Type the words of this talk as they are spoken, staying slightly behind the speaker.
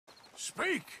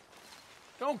Speak!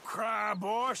 Don't cry,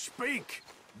 boy. Speak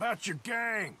about your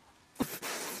gang.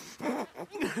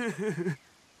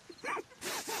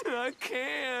 I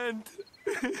can't.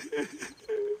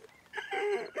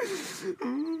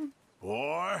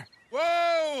 Boy.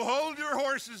 Whoa! Hold your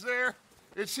horses there.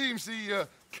 It seems the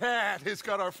cat has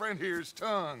got our friend here's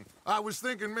tongue. I was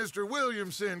thinking Mr.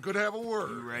 Williamson could have a word.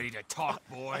 You ready to talk,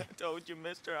 boy? I told you,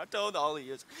 mister. I told all of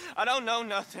you. I don't know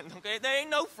nothing, okay? They ain't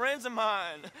no friends of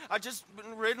mine. I just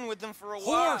been ridden with them for a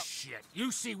while. Horseshit!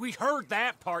 You see, we heard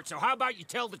that part, so how about you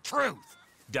tell the truth?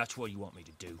 Dutch, what do you want me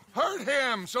to do? Hurt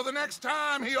him, so the next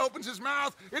time he opens his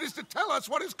mouth, it is to tell us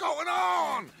what is going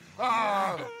on.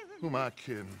 Who am I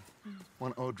kidding?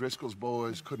 One of O'Driscoll's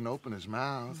boys couldn't open his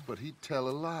mouth, but he'd tell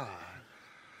a lie.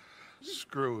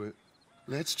 Screw it.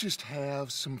 Let's just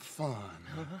have some fun.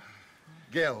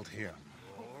 Geld him.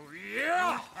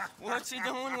 Yeah! What's he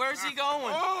doing? Where's he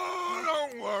going? Oh,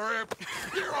 don't worry.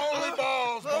 You're only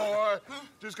balls, boy.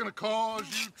 Just gonna cause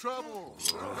you trouble.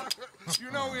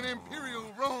 You know, in Imperial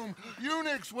Rome,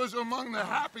 eunuchs was among the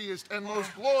happiest and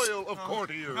most loyal of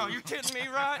courtiers. No, you kidding me,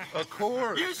 right? Of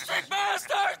course. You sick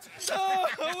bastards! Oh,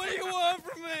 what do you want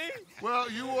from me?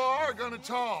 Well, you are gonna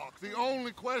talk. The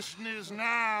only question is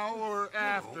now or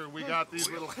after we got these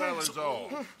little fellas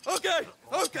off.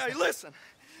 Okay, listen.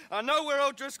 I know where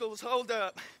O'Driscoll is holed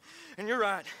up, and you're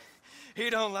right. He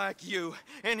don't like you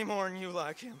any more than you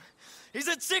like him. He's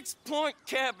at 6 Point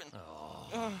Cabin.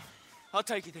 I'll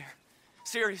take you there.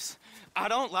 Serious, I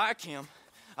don't like him.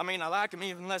 I mean, I like him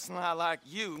even less than I like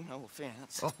you, no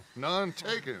offense. Oh, none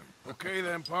taken. Okay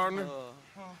then, partner.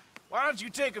 Why don't you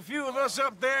take a few of us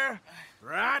up there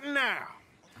right now?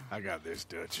 I got this,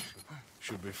 Dutch.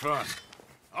 Should be fun.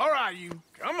 All right, you.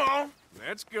 Come on.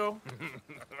 Let's go.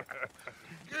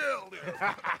 Killed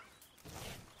him.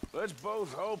 Let's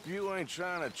both hope you ain't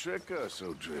trying to trick us,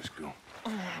 O'Driscoll.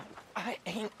 I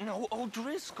ain't no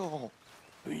O'Driscoll.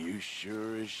 You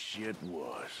sure as shit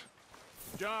was.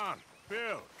 John,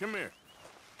 Bill, come here.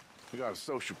 We got a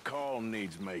social call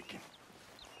needs making.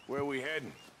 Where we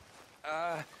heading?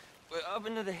 We're up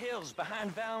into the hills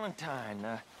behind Valentine.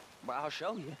 Well, I'll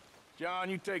show you. John,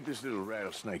 you take this little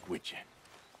rattlesnake with you.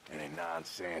 Any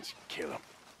nonsense, kill him.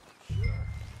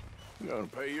 We're gonna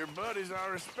pay your buddies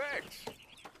our respects.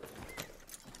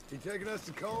 He taking us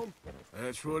to Colm?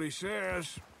 That's what he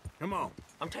says. Come on.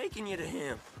 I'm taking you to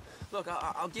him. Look,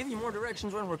 I'll give you more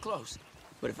directions when we're close.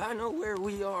 But if I know where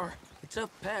we are, it's up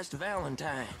past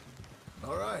Valentine.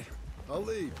 All right, I'll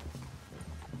lead.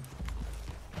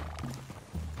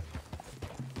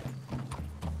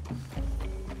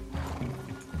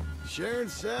 Sharing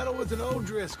saddle with an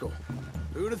O'Driscoll.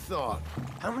 Who'd have thought?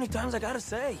 How many times I gotta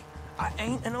say? I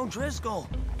ain't an O'Driscoll.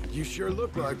 You sure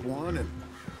look like one, and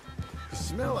you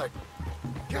smell like...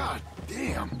 God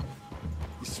damn.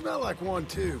 You smell like one,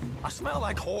 too. I smell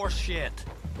like horse shit.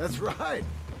 That's right.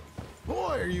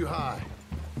 Boy, are you high.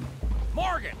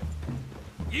 Morgan!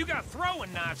 You got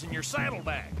throwing knives in your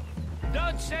saddlebag.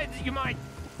 Dud said that you might...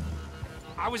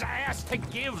 I was asked to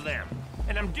give them,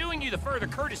 and I'm doing you the further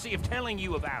courtesy of telling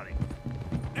you about it.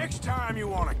 Next time you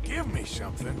want to give me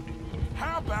something,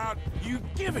 how about you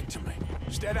give it to me,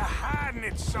 instead of hiding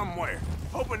it somewhere,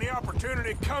 hoping the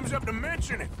opportunity comes up to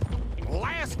mention it?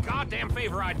 Last goddamn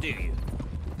favor I do you.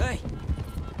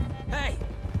 Hey!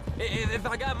 If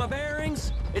I got my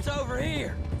bearings, it's over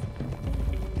here.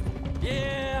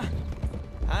 Yeah,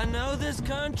 I know this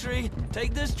country.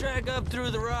 Take this track up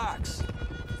through the rocks.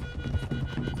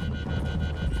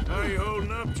 How you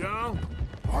holding up, John?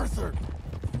 Arthur.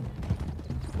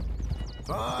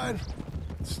 Fine.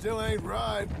 Still ain't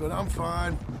right, but I'm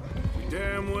fine. You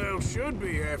damn well should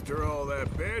be after all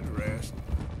that bed rest.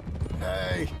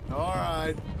 Hey, all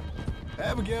right.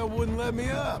 Abigail wouldn't let me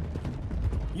up.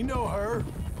 You know her.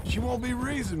 She won't be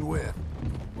reasoned with.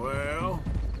 Well,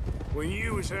 when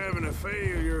you was having a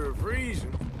failure of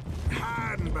reason,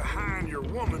 hiding behind your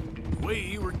woman,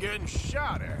 we were getting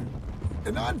shot at.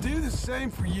 And I'd do the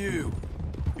same for you,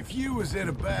 if you was in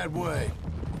a bad way.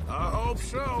 I hope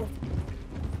so.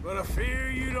 But I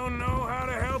fear you don't know how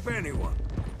to help anyone.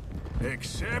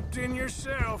 Except in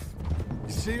yourself.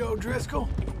 You see, O'Driscoll?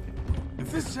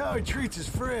 If this is how he treats his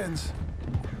friends,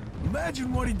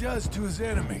 imagine what he does to his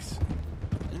enemies.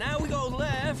 Now we go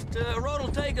left,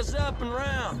 road'll take us up and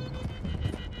round.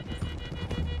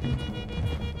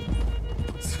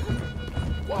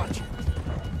 Watch it.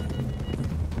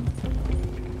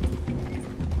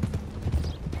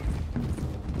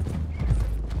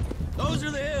 Those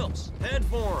are the hills. Head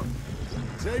for them.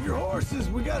 Save your horses.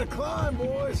 We gotta climb,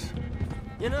 boys.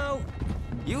 You know,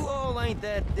 you all ain't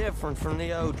that different from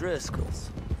the O'Driscolls.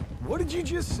 What did you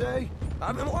just say?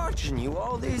 I've been watching you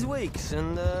all these weeks,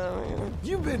 and,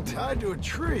 You've been tied to a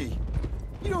tree.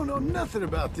 You don't know nothing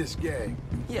about this gang.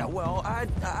 Yeah, well,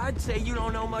 I'd say you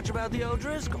don't know much about the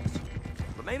O'Driscolls.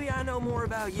 But maybe I know more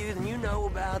about you than you know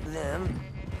about them.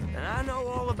 And I know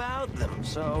all about them,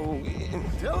 so...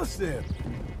 Tell us then,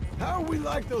 how are we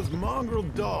like those mongrel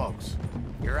dogs?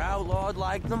 You're outlawed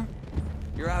like them?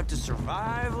 You're out to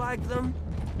survive like them?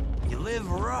 You live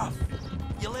rough.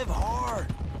 You live hard.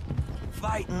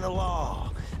 Fighting the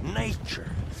law, nature.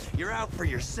 You're out for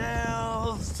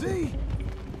yourselves. See?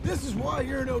 This is why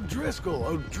you're an O'Driscoll,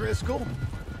 O'Driscoll.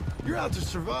 You're out to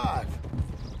survive.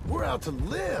 We're out to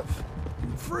live.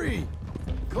 Free.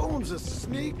 Colm's a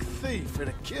sneak thief and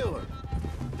a killer.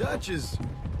 Dutch is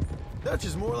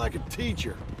more like a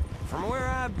teacher. From where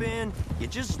I've been, you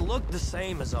just look the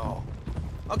same as all.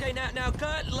 Okay, now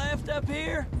cut left up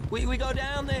here. We go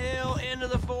down the hill into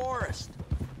the forest.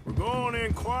 We're going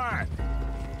in quiet,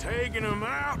 taking them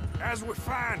out as we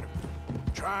find them,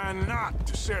 trying not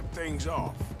to set things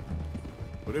off.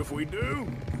 But if we do,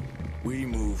 we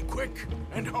move quick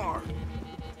and hard.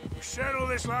 We settle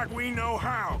this like we know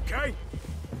how, okay?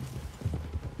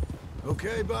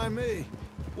 Okay by me.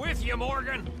 With you,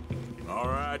 Morgan. All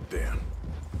right, then.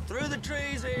 Through the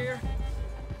trees here.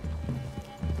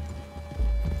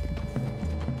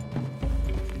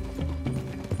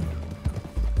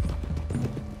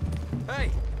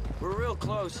 Hey, we're real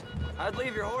close. I'd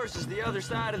leave your horses the other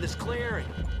side of this clearing.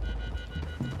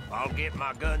 I'll get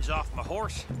my guns off my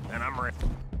horse, and I'm ready.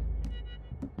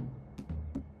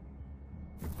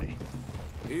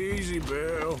 Easy,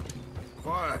 Bill.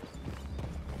 Quiet.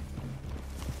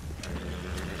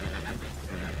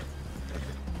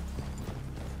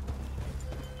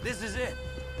 This is it.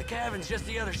 The cabin's just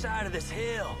the other side of this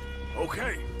hill.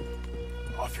 Okay.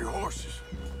 Off your horses.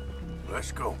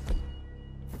 Let's go.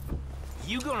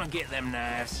 You gonna get them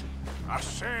knives? I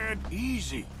said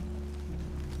easy.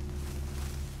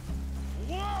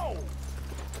 Whoa!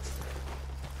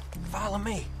 Follow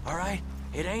me, all right?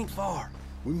 It ain't far.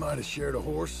 We might have shared a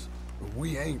horse, but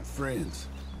we ain't friends.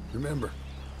 Remember,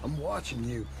 I'm watching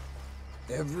you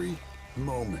every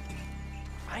moment.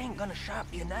 I ain't gonna shop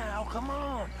you now, come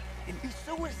on. It'd be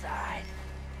suicide.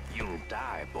 You'll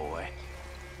die, boy.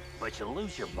 But you'll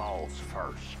lose your balls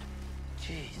first.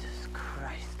 Jesus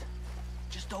Christ.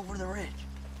 Just over the ridge.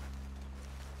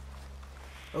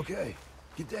 Okay,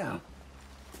 get down.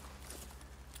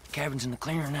 Cabin's in the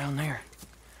clearing down there.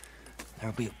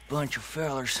 There'll be a bunch of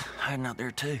fellers hiding out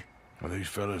there, too. Are these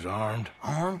fellas armed?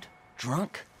 Armed,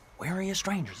 drunk, wary of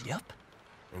strangers, yup.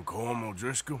 And Colm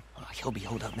O'Driscoll? Oh, he'll be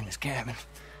holed up in his cabin.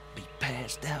 Be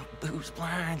passed out, booze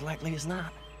blind, likely as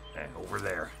not. And over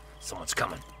there, someone's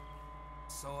coming.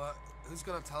 So, who's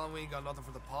gonna tell him we ain't got nothing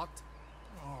for the pot?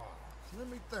 Oh, let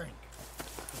me think.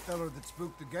 The feller that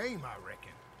spooked the game, I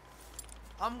reckon.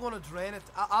 I'm gonna drain it.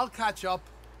 I'll catch up.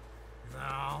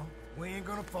 No, we ain't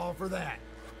gonna fall for that.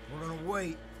 We're gonna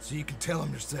wait so you can tell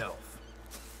him yourself.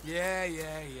 Yeah.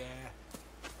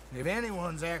 If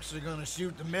anyone's actually gonna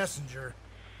shoot the messenger,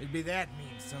 it'd be that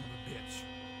mean son of a bitch.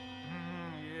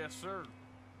 Yes, sir.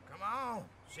 Come on,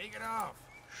 shake it off.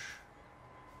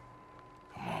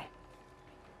 Come on.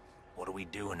 What are we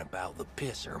doing about the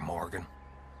pisser, Morgan?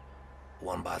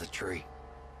 One by the tree.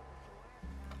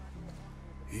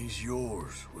 He's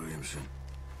yours, Williamson.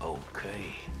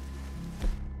 Okay.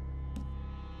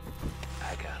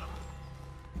 I got him.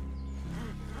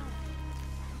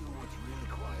 You know what's really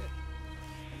quiet?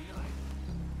 At night.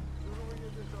 Sooner we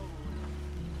get this over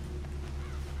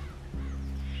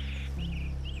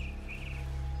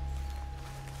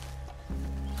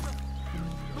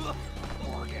with.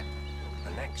 Morgan,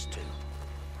 the next two.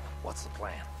 What's the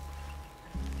plan?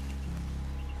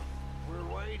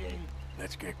 We're waiting.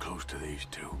 Let's get close to these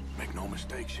two. Make no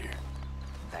mistakes here.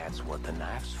 That's what the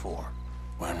knife's for.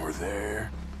 When we're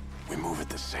there, we move at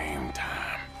the same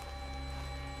time.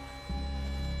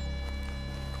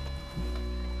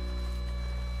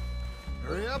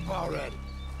 Hurry up already.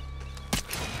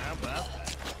 How about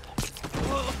that? Good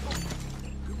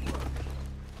work.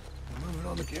 We're moving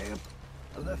on the camp.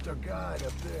 I left our guide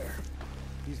up there.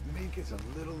 He's meek as a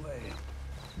little lamb.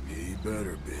 He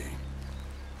better be.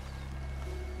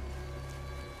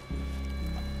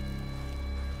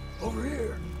 Over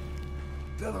here.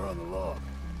 Feller on the log.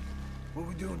 What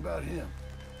we doing about him?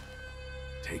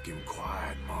 Take him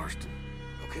quiet, Marston.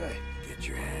 Okay. Get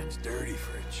your hands dirty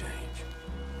for a change.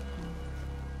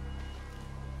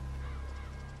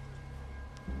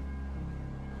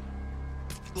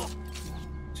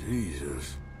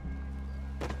 Jesus.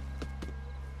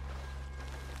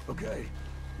 Okay.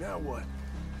 Now what?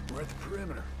 We're at the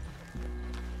perimeter.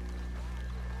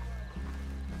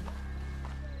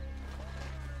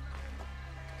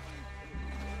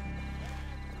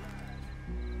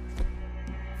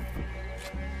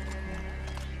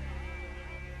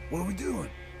 What are we doing?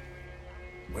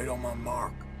 Wait on my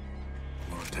mark.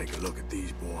 I'm gonna take a look at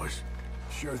these boys.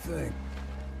 Sure thing.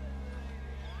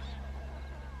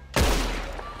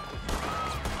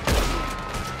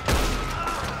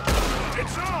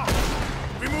 It's on!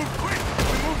 We move quick!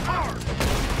 We move hard!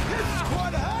 This is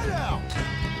quite a hideout!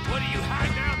 What are you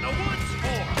hiding out in the woods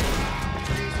for?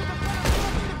 These are the fast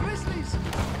of the grizzlies!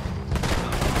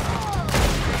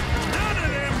 None of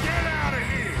them get out of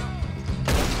here!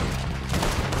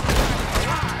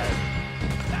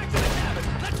 Back to the cabin!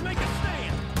 Let's make a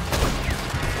stand!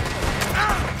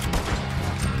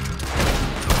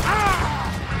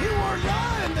 You weren't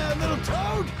lying, that little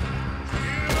toad!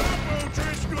 Get up,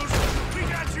 O'Driscolls! We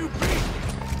got you beat!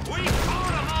 We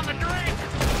caught him on the drink!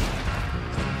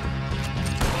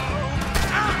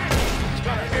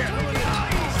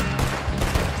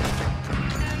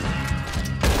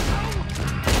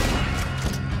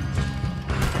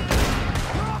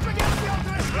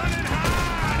 Run and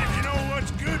hide if you know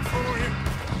what's good for you.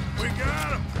 We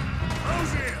got him.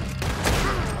 Close in.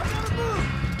 I gotta move!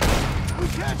 We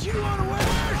catch you unawares!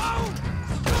 Oh!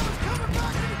 Someone's coming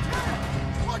back to the camp!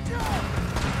 Watch out!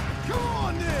 Come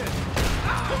on, then!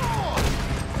 Come on!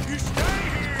 You stay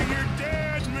here, you're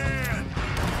dead men.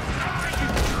 You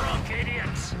drunk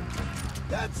idiots!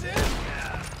 That's it!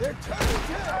 They're turning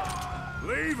tail!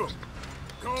 Leave them.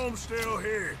 Colm's still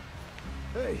here.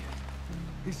 Hey,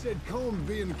 he said Colm would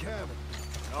be in the cabin.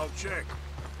 I'll check.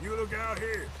 You look out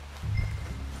here.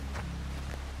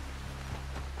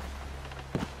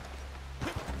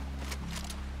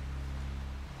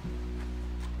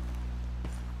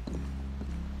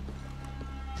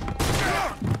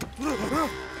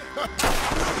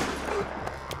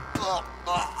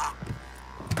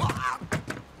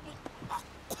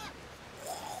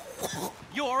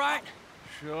 You all right?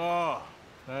 Sure.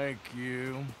 Thank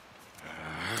you.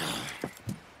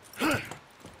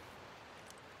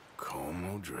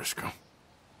 Colm O'Driscoll.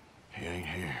 He ain't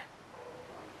here.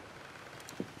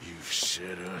 You've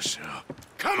set us up.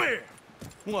 Come here!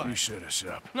 What? You set us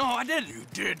up. No, I didn't. You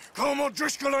did. Colm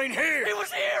O'Driscoll ain't here! He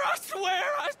was here, I swear!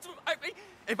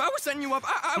 If I was setting you up,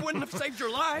 I wouldn't have saved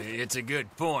your life. It's a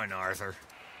good point, Arthur.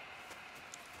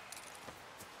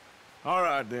 All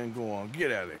right, then, go on.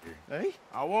 Get out of here. Hey?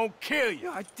 I won't kill you.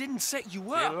 I didn't set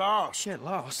you up. Get lost. Get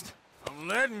lost. I'm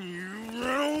letting you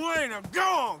run away. Now go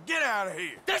on. Get out of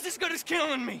here. That's as good as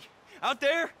killing me. Out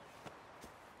there,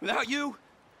 without you,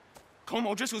 Colm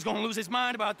O'Driscoll's gonna lose his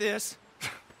mind about this.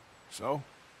 So?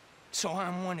 So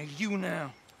I'm one of you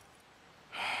now.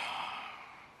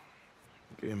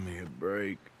 Give me a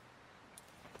break.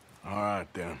 All right,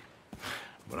 then.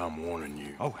 But I'm warning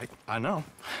you. Oh, I know.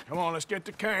 Come on, let's get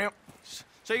to camp.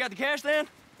 So you got the cash then?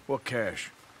 What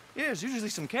cash? Yeah, there's usually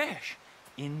some cash.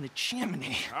 In the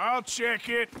chimney. I'll check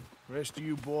it. Rest of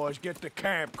you boys, get to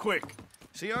camp, quick.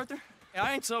 See, Arthur?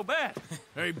 I ain't so bad.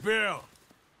 Hey, Bill.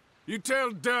 You tell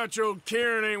Dutch old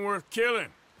Kieran ain't worth killing.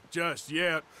 Just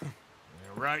yet. Yeah,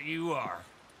 right you are.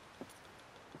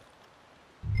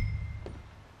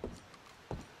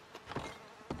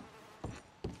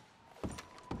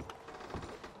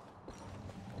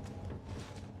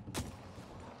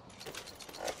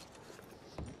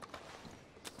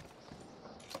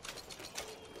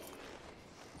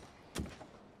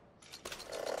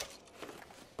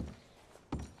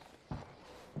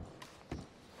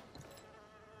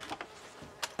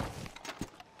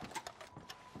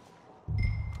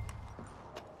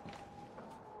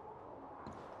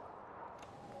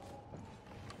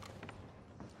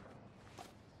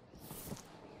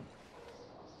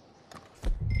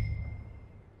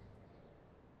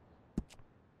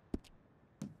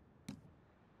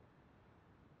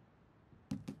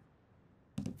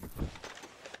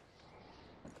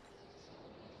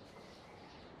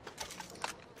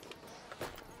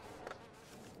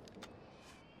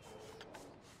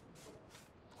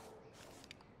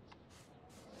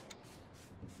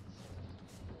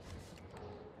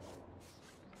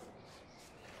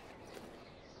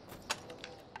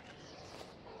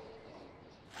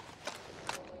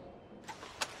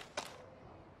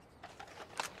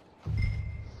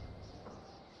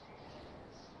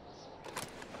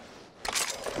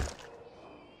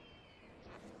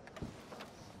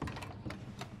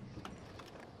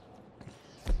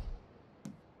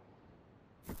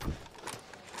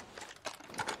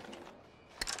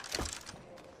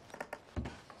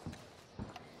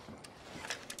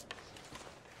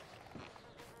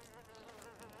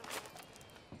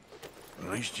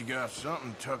 At least you got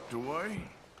something tucked away.